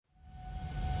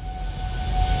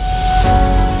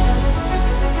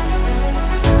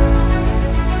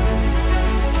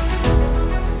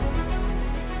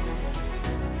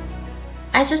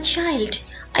As a child,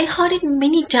 I heard it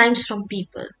many times from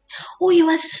people. Oh, you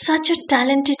are such a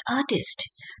talented artist.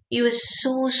 You are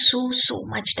so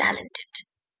much talented.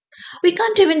 We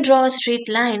can't even draw a straight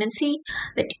line and see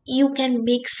that you can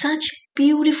make such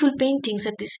beautiful paintings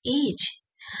at this age.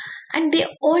 And they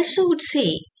also would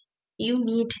say you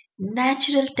need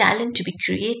natural talent to be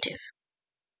creative.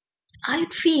 I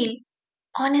would feel,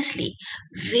 honestly,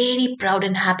 very proud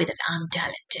and happy that I'm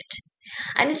talented.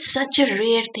 And it's such a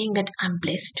rare thing that I'm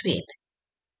blessed with.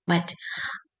 But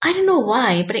I don't know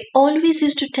why, but I always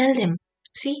used to tell them,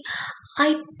 see,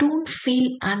 I don't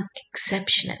feel I'm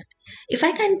exceptional. If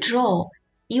I can draw,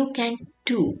 you can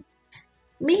too.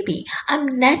 Maybe I'm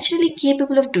naturally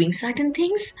capable of doing certain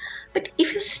things, but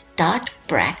if you start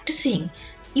practicing,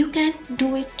 you can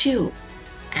do it too.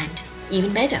 And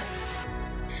even better.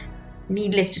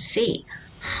 Needless to say,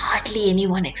 hardly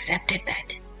anyone accepted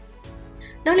that.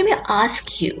 Now, let me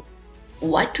ask you,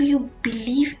 what do you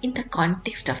believe in the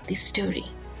context of this story?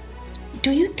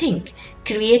 Do you think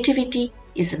creativity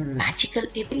is a magical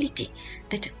ability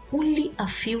that only a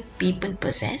few people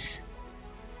possess?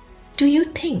 Do you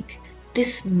think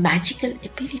this magical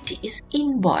ability is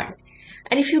inborn,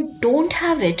 and if you don't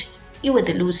have it, you are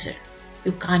the loser?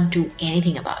 You can't do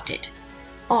anything about it.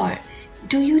 Or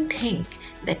do you think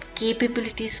that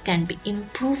capabilities can be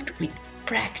improved with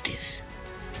practice?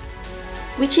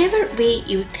 Whichever way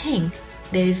you think,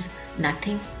 there is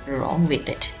nothing wrong with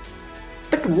it.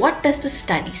 But what does the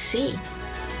study say?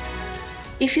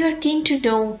 If you are keen to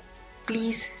know,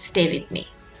 please stay with me.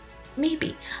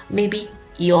 Maybe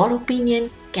your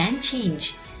opinion can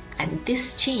change, and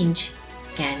this change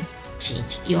can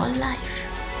change your life.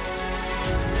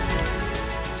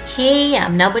 Hey,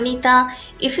 I'm Nabonita.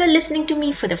 If you're listening to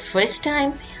me for the first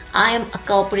time, I am a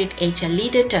corporate HR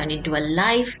leader turned into a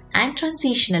life and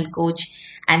transitional coach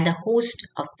and the host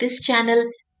of this channel,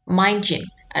 Mind Gym,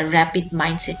 a rapid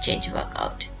mindset change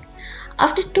workout.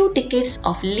 After 2 decades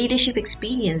of leadership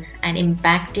experience and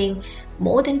impacting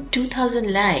more than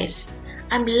 2,000 lives,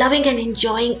 I'm loving and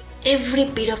enjoying every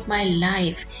bit of my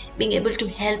life being able to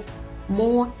help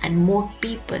more and more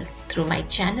people through my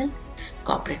channel,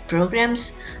 corporate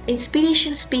programs,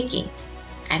 inspiration speaking,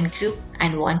 and group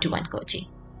and one-to-one coaching.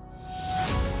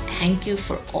 Thank you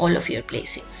for all of your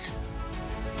blessings.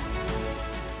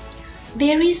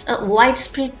 There is a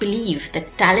widespread belief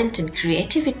that talent and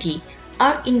creativity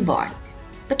are inborn.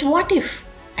 But what if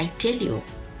I tell you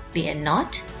they are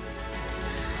not?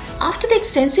 After the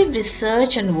extensive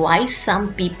research on why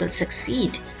some people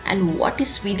succeed and what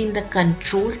is within the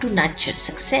control to nurture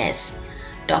success,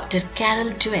 Dr.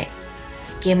 Carol Dweck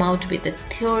came out with the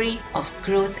theory of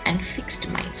growth and fixed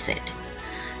mindset.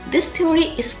 This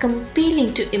theory is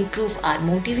compelling to improve our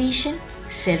motivation,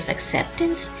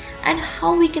 self-acceptance, and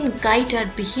how we can guide our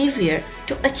behavior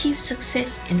to achieve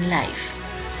success in life.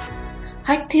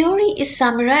 Her theory is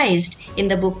summarized in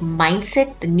the book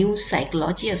Mindset, the New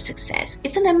Psychology of Success.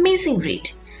 It's an amazing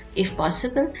read. If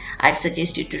possible, I'd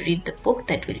suggest you to read the book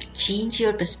that will change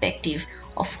your perspective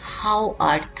of how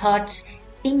our thoughts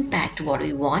impact what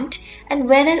we want and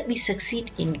whether we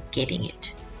succeed in getting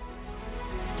it.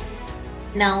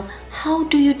 Now, how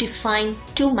do you define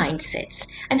two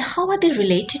mindsets and how are they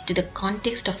related to the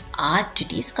context of our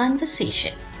today's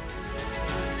conversation?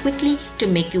 Quickly, to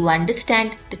make you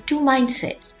understand the two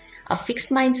mindsets, a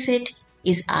fixed mindset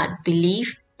is our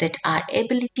belief that our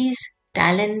abilities,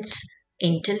 talents,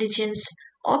 intelligence,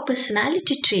 or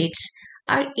personality traits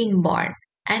are inborn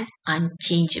and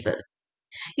unchangeable.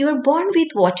 You are born with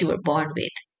what you were born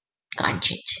with, can't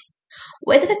change.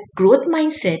 Whether a growth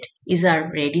mindset is our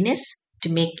readiness to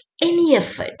make any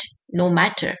effort, no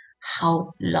matter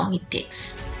how long it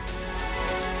takes.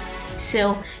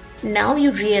 So now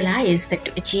you realize that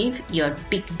to achieve your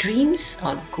big dreams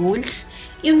or goals,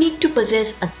 you need to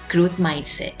possess a growth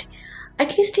mindset,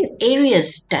 at least in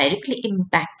areas directly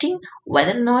impacting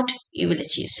whether or not you will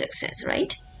achieve success,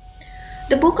 right?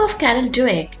 The book of Carol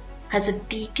Dweck has a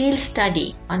detailed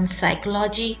study on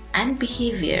psychology and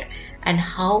behavior and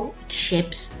how it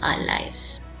shapes our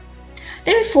lives.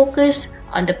 Let me focus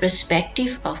on the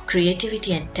perspective of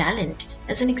creativity and talent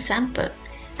as an example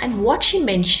and what she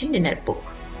mentioned in her book.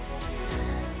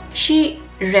 She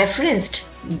referenced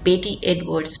Betty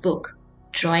Edwards' book,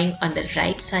 Drawing on the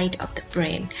Right Side of the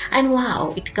Brain, and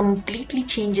wow, it completely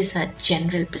changes her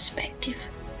general perspective.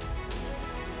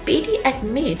 Betty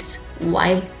admits,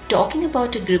 while talking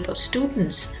about a group of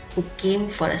students who came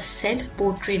for a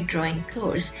self-portrait drawing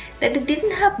course, that they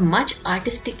didn't have much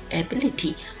artistic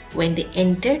ability when they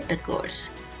entered the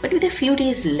course. But with a few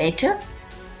days later,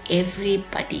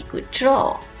 everybody could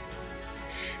draw.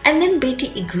 And then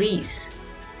Betty agrees,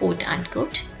 quote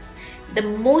unquote, The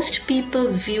most people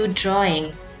view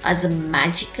drawing as a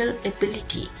magical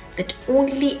ability that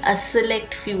only a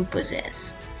select few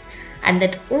possess, and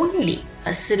that only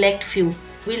a select few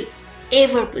will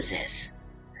ever possess.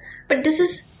 But this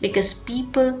is because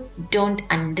people don't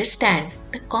understand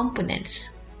the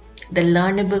components, the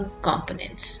learnable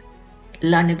components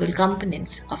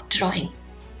of drawing.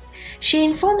 She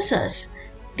informs us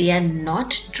they are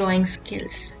not drawing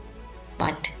skills,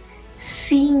 but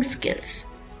seeing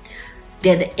skills.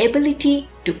 They are the ability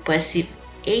to perceive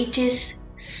edges,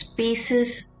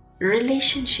 spaces,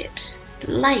 relationships,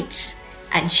 lights,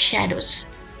 and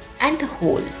shadows, and the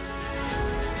whole.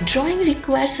 Drawing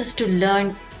requires us to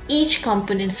learn each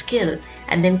component skill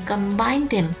and then combine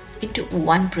them into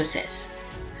one process.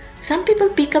 Some people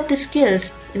pick up the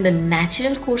skills in the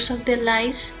natural course of their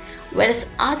lives,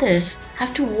 whereas others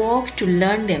have to work to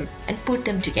learn them and put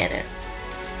them together.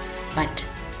 But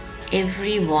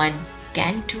everyone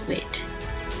can do it.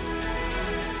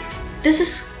 This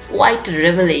is quite a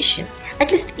revelation.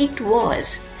 At least it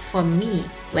was for me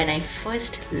when I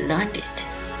first learned it.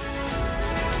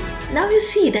 Now you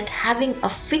see that having a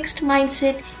fixed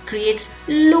mindset creates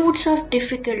loads of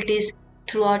difficulties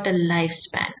throughout a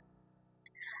lifespan.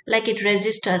 Like it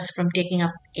resists us from taking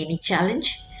up any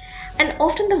challenge, and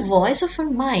often the voice of our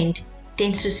mind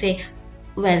tends to say,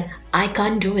 well, I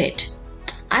can't do it.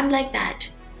 I'm like that.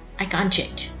 I can't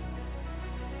change.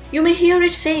 You may hear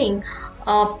it saying,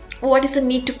 what is the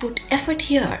need to put effort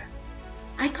here?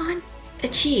 I can't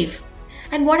achieve.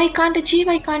 And what I can't achieve,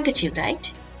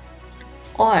 right?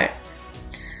 Or,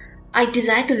 I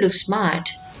desire to look smart,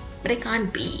 but I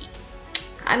can't be.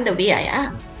 I'm the way I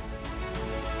am.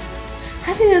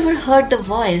 Have you ever heard the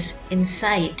voice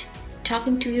inside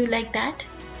talking to you like that?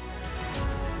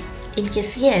 In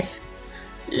case yes,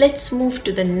 let's move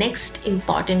to the next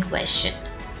important question.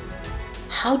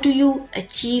 How do you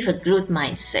achieve a growth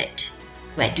mindset?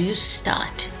 Where do you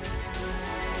start?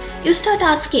 You start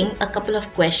asking a couple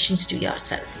of questions to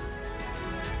yourself.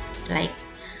 Like,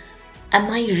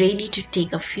 am I ready to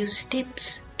take a few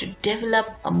steps to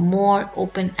develop a more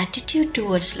open attitude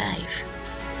towards life?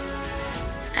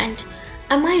 And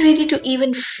am I ready to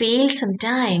even fail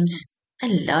sometimes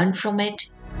and learn from it?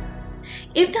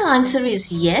 If the answer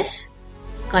is yes,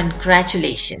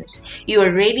 congratulations. You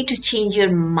are ready to change your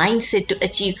mindset to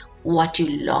achieve what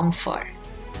you long for.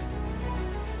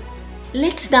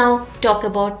 Let's now talk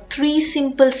about 3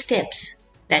 simple steps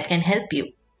that can help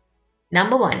you.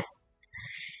 Number 1.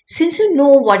 Since you know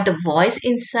what the voice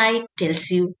inside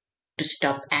tells you to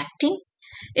stop acting,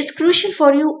 it's crucial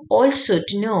for you also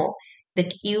to know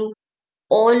that you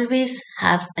always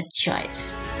have a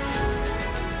choice.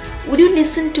 Would you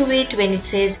listen to it when it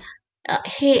says,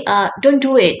 hey, don't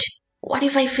do it. What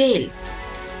if I fail?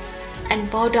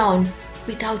 And bow down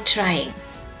without trying?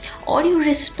 Or you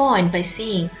respond by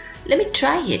saying, let me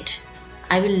try it.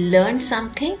 I will learn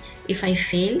something if I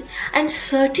fail and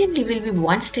certainly will be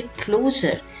one step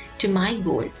closer to my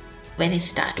goal when I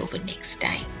start over next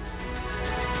time.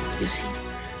 You see,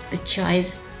 the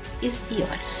choice is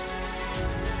yours.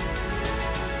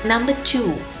 Number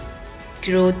 2,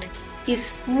 growth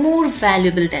is more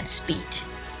valuable than speed.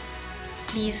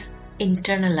 Please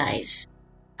internalize.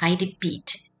 I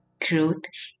repeat, growth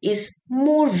is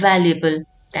more valuable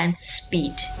than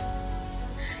speed.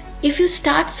 If you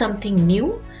start something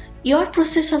new, your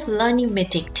process of learning may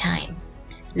take time.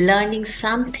 Learning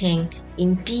something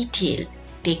in detail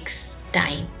takes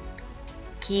time.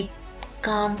 Keep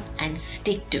calm and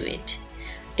stick to it.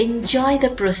 Enjoy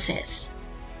the process.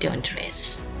 Don't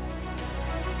race.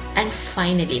 And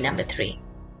finally, number 3,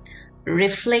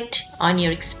 reflect on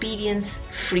your experience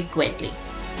frequently.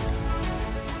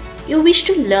 You wish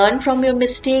to learn from your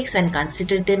mistakes and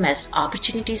consider them as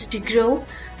opportunities to grow,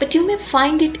 but you may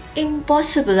find it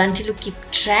impossible until you keep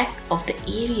track of the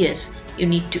areas you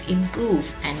need to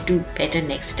improve and do better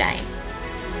next time.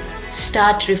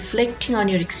 Start reflecting on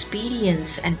your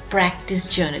experience and practice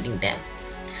journaling them.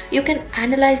 You can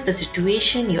analyze the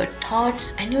situation, your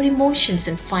thoughts, and your emotions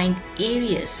and find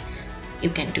areas you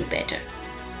can do better.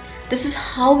 This is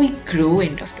how we grow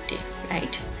end of the day,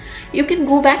 right? You can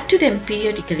go back to them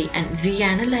periodically and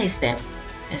reanalyze them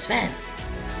as well.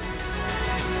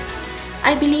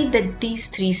 I believe that these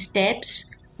 3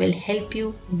 steps will help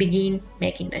you begin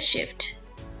making the shift.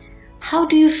 How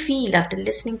do you feel after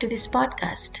listening to this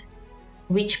podcast?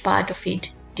 Which part of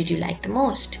it did you like the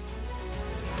most?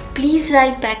 Please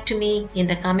write back to me in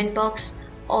the comment box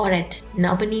or at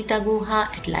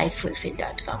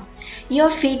nabanitaguha@lifefulfill.com. Your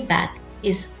feedback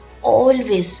is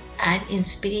always an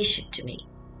inspiration to me.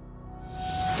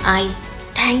 I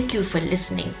thank you for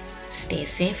listening. Stay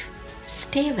safe,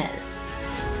 stay well.